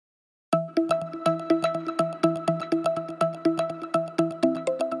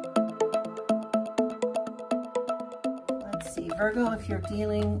Virgo, if you're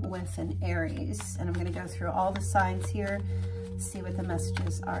dealing with an Aries, and I'm going to go through all the signs here, see what the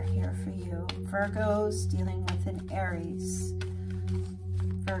messages are here for you. Virgos dealing with an Aries.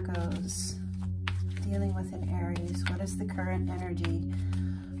 Virgos dealing with an Aries. What is the current energy?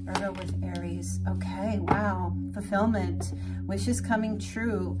 Virgo with Aries. Okay, wow. Fulfillment, wishes coming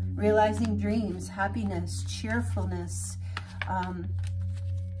true, realizing dreams, happiness, cheerfulness,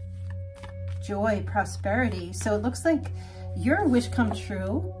 joy, prosperity. So it looks like your wish come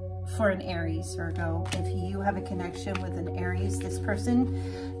true for an Aries, Virgo. If you have a connection with an Aries, this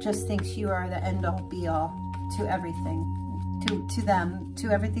person just thinks you are the end-all be-all to everything, to them, to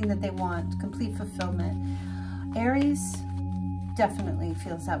everything that they want, complete fulfillment. Aries definitely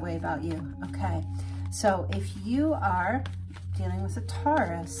feels that way about you. Okay, so if you are dealing with a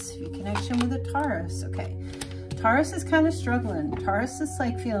Taurus, your connection with a Taurus, okay, Taurus is kind of struggling. Taurus is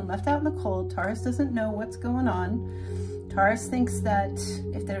like feeling left out in the cold. Taurus doesn't know what's going on. Taurus thinks that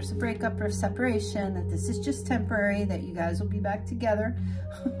if there's a breakup or a separation, that this is just temporary, that you guys will be back together.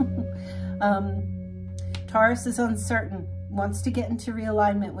 Taurus is uncertain, wants to get into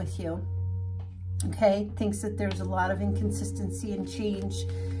realignment with you. Okay, thinks that there's a lot of inconsistency and change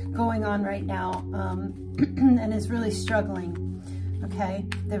going on right now, and is really struggling. Okay,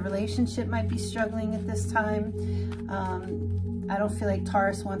 the relationship might be struggling at this time. I don't feel like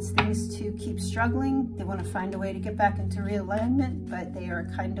Taurus wants things to keep struggling. They want to find a way to get back into realignment, but they are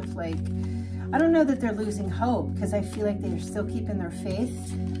kind of like, I don't know that they're losing hope, because I feel like they're still keeping their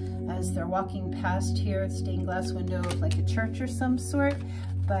faith as they're walking past here, stained glass window of like a church or some sort.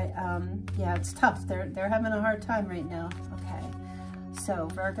 But yeah, it's tough. They're having a hard time right now. Okay. So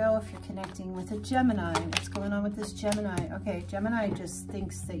Virgo, if you're connecting with a Gemini, what's going on with this Gemini? Okay, Gemini just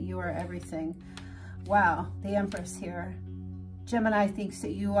thinks that you are everything. Wow, the Empress here. Gemini thinks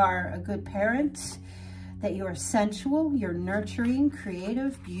that you are a good parent, that you are sensual, you're nurturing,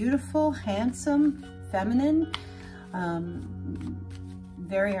 creative, beautiful, handsome, feminine,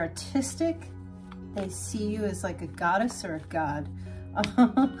 very artistic. They see you as like a goddess or a god.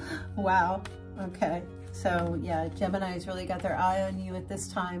 Wow, okay. So yeah, Gemini's really got their eye on you at this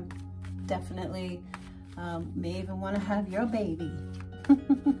time. Definitely may even want to have your baby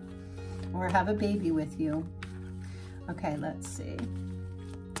or have a baby with you. Okay, let's see.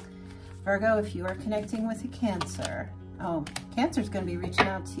 Virgo, if you are connecting with a Cancer, oh, Cancer's going to be reaching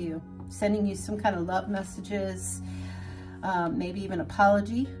out to you, sending you some kind of love messages, maybe even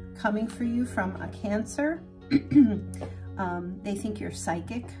apology coming for you from a Cancer. They think you're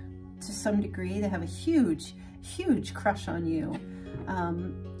psychic to some degree. They have a huge, huge crush on you.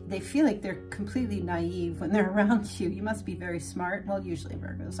 They feel like they're completely naive when they're around you. You must be very smart. Well, usually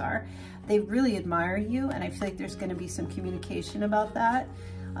Virgos are. They really admire you, and I feel like there's going to be some communication about that.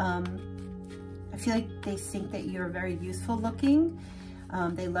 I feel like they think that you're very youthful looking.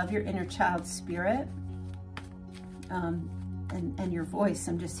 They love your inner child spirit. And your voice,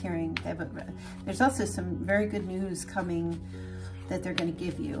 I'm just hearing. There's also some very good news coming that they're going to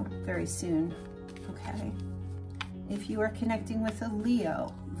give you very soon. Okay. If you are connecting with a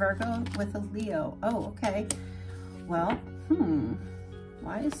Leo, Virgo with a Leo. Oh, okay. Well,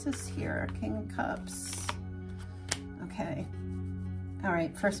 why is this here? King of Cups. Okay. All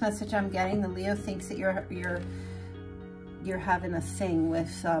right. First message I'm getting, the Leo thinks that you're having a thing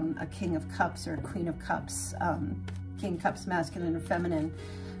with a King of Cups or a Queen of Cups. King of Cups, masculine or feminine.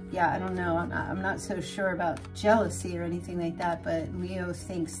 Yeah, I don't know. I'm not so sure about jealousy or anything like that, but Leo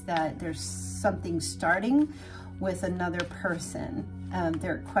thinks that there's something starting with another person.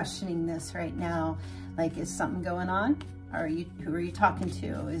 They're questioning this right now. Like, is something going on? Who are you talking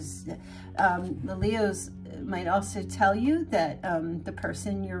to? The Leos might also tell you that the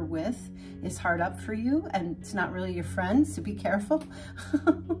person you're with is hard up for you and it's not really your friend, so be careful.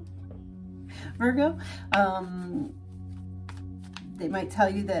 Virgo. They might tell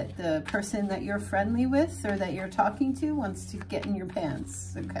you that the person that you're friendly with or that you're talking to wants to get in your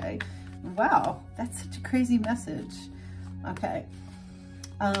pants, okay? Wow, that's such a crazy message. Okay.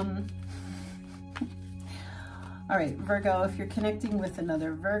 All right, Virgo, if you're connecting with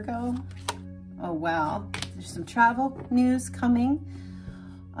another Virgo, oh wow, there's some travel news coming.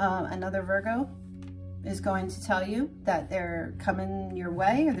 Another Virgo is going to tell you that they're coming your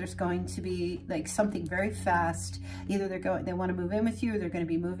way, or there's going to be like something very fast. Either they want to move in with you, or they're going to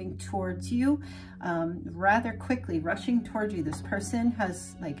be moving towards you rather quickly, rushing towards you. This person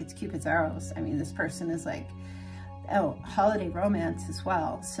has, like, it's Cupid's arrows. I mean, this person is like, oh, holiday romance as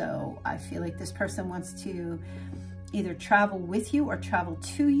well. So I feel like this person wants to either travel with you or travel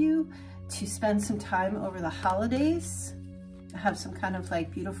to you to spend some time over the holidays, have some kind of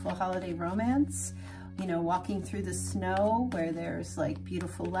like beautiful holiday romance. you know, walking through the snow where there's like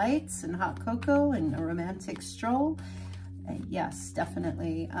beautiful lights and hot cocoa and a romantic stroll. Yes,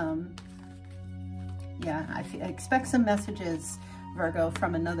 definitely. Yeah, I expect some messages, Virgo,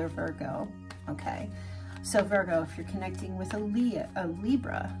 from another Virgo. Okay, so Virgo, if you're connecting with a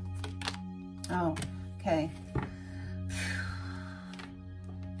Libra. Oh, okay.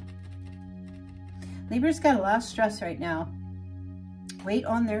 Libra's got a lot of stress right now. Weight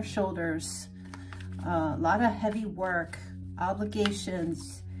on their shoulders. A lot of heavy work,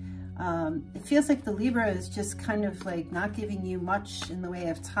 obligations. It feels like the Libra is just kind of like not giving you much in the way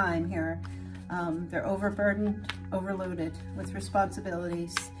of time here. They're overburdened, overloaded with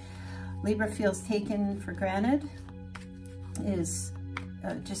responsibilities. Libra feels taken for granted, is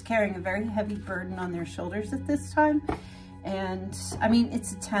just carrying a very heavy burden on their shoulders at this time. And I mean,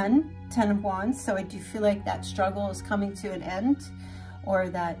 it's a 10 of Wands, so I do feel like that struggle is coming to an end, or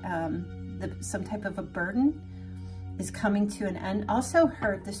that some type of a burden is coming to an end. Also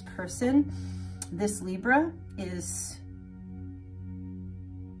heard this person, this Libra, is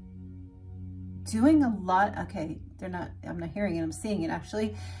doing a lot. Okay, I'm not hearing it, I'm seeing it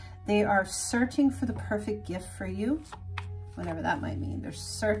actually. They are searching for the perfect gift for you, whatever that might mean. They're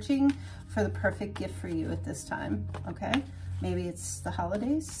searching for the perfect gift for you at this time, okay? Maybe it's the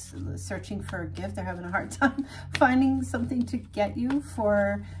holidays, searching for a gift. They're having a hard time finding something to get you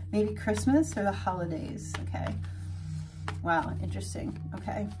for maybe Christmas or the holidays, okay? Wow, interesting,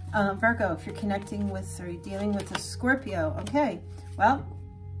 okay. Virgo, if you're connecting with or you're dealing with a Scorpio, okay, well,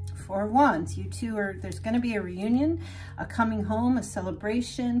 4 of Wands, you two are, there's going to be a reunion, a coming home, a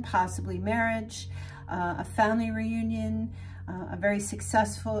celebration, possibly marriage, a family reunion, a very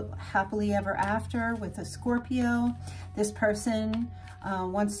successful happily ever after with a Scorpio. This person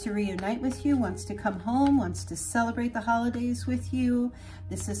wants to reunite with you, wants to come home, wants to celebrate the holidays with you.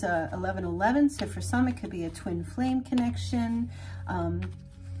 This is a 11-11, so for some it could be a twin flame connection. I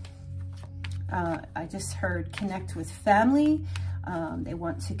just heard connect with family. They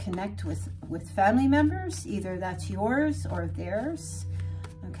want to connect with family members, either that's yours or theirs,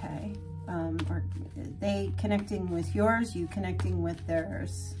 okay? Or they connecting with yours, you connecting with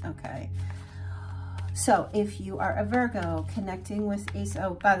theirs, okay? So if you are a Virgo connecting with Ace,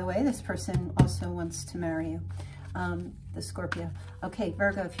 oh, by the way, this person also wants to marry you, the Scorpio. Okay,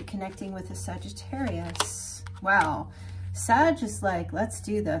 Virgo, if you're connecting with a Sagittarius, wow. Sag is like, let's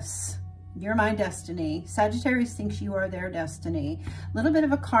do this. You're my destiny. Sagittarius thinks you are their destiny. A little bit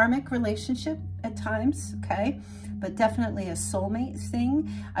of a karmic relationship at times, okay? But definitely a soulmate thing.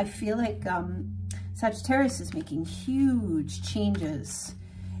 I feel like Sagittarius is making huge changes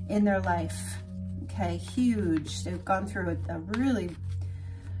in their life, okay? Huge. They've gone through a really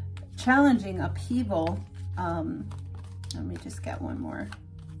challenging upheaval. Let me just get one more.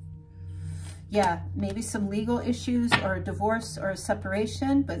 Yeah, maybe some legal issues or a divorce or a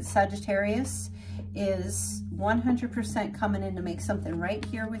separation, but Sagittarius is 100% coming in to make something right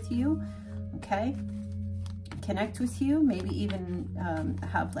here with you, okay? Connect with you, maybe even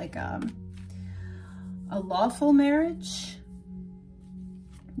have like a lawful marriage,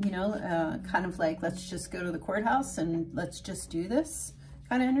 you know, kind of like, let's just go to the courthouse and let's just do this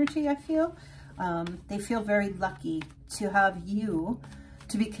kind of energy, I feel. They feel very lucky to have you,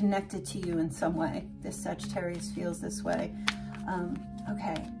 to be connected to you in some way. This Sagittarius feels this way.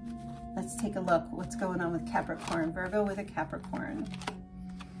 Okay, let's take a look. What's going on with Capricorn? Virgo with a Capricorn.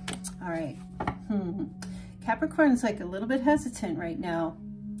 All right. Capricorn's like a little bit hesitant right now.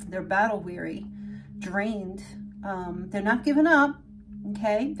 They're battle weary, drained. They're not giving up,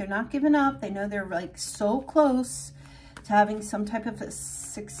 okay? They're not giving up. They know they're like so close to having some type of a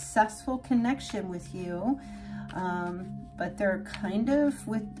successful connection with you. But they're kind of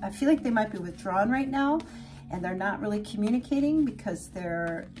I feel like they might be withdrawn right now, and they're not really communicating because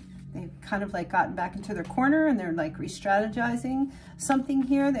they've kind of like gotten back into their corner, and they're like re-strategizing something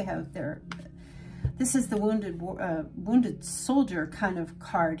here. They have this is the wounded soldier kind of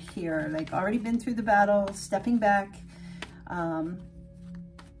card here, like already been through the battle, stepping back,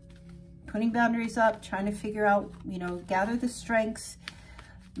 putting boundaries up, trying to figure out, you know, gather the strengths,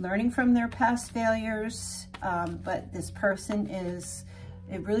 learning from their past failures. But this person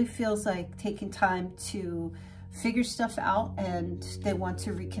it really feels like taking time to figure stuff out, and they want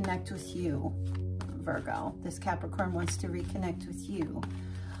to reconnect with you, Virgo. This Capricorn wants to reconnect with you.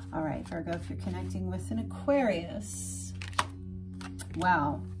 All right, Virgo, if you're connecting with an Aquarius.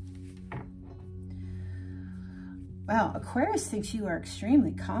 Wow. Wow, Aquarius thinks you are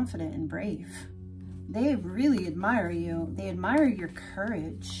extremely confident and brave. They really admire you. They admire your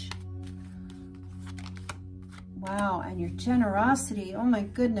courage. Wow, and your generosity. Oh my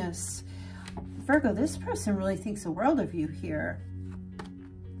goodness. Virgo, this person really thinks the world of you here.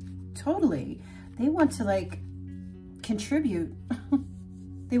 Totally. They want to like contribute.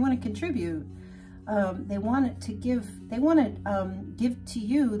 They want to contribute. They want to give to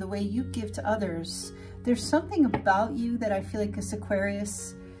you the way you give to others. There's something about you that I feel like this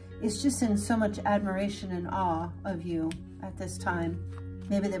Aquarius is just in so much admiration and awe of you at this time.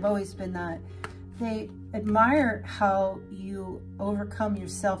 Maybe they've always been that. They admire how you overcome your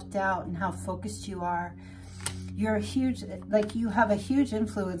self-doubt and how focused you are. You're a huge, like you have a huge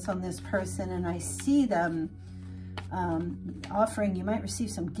influence on this person, and I see them offering, you might receive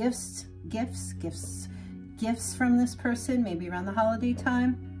some gifts from this person, maybe around the holiday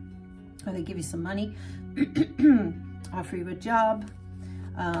time, or they give you some money, offer you a job,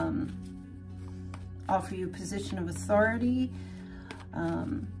 offer you a position of authority,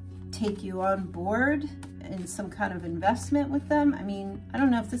 take you on board in some kind of investment with them. I mean, I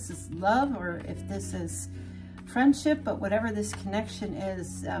don't know if this is love or if this is friendship, but whatever this connection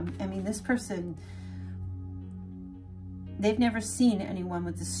is, I mean, this person, they've never seen anyone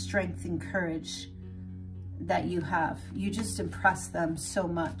with the strength and courage that you have. You just impress them so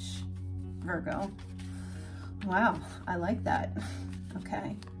much, Virgo. Wow, I like that.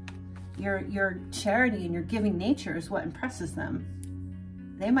 Okay. Your charity and your giving nature is what impresses them.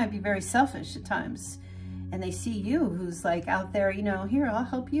 They might be very selfish at times, and they see you who's like out there, you know, here, I'll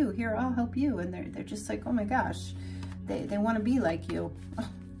help you, here, I'll help you. And they're just like, oh my gosh, they want to be like you.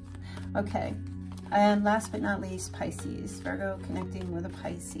 Okay. And last but not least, Pisces. Virgo connecting with a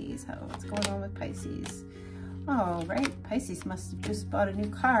Pisces. What's going on with Pisces? Oh, right. Pisces must have just bought a new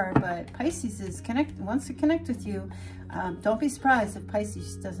car, but Pisces is wants to connect with you. Don't be surprised if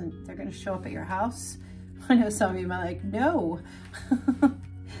Pisces doesn't, they're going to show up at your house. I know some of you might like, no.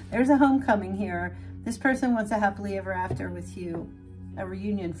 There's a homecoming here. This person wants a happily ever after with you. A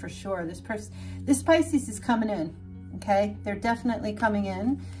reunion for sure. This Pisces is coming in, okay? They're definitely coming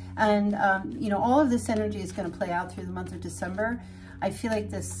in. And, you know, all of this energy is going to play out through the month of December. I feel like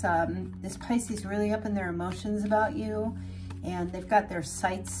this Pisces really up in their emotions about you, and they've got their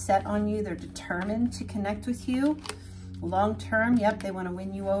sights set on you. They're determined to connect with you long term. Yep, they want to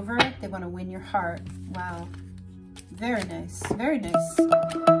win you over. They want to win your heart. Wow. Very nice. Very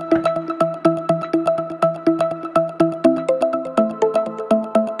nice.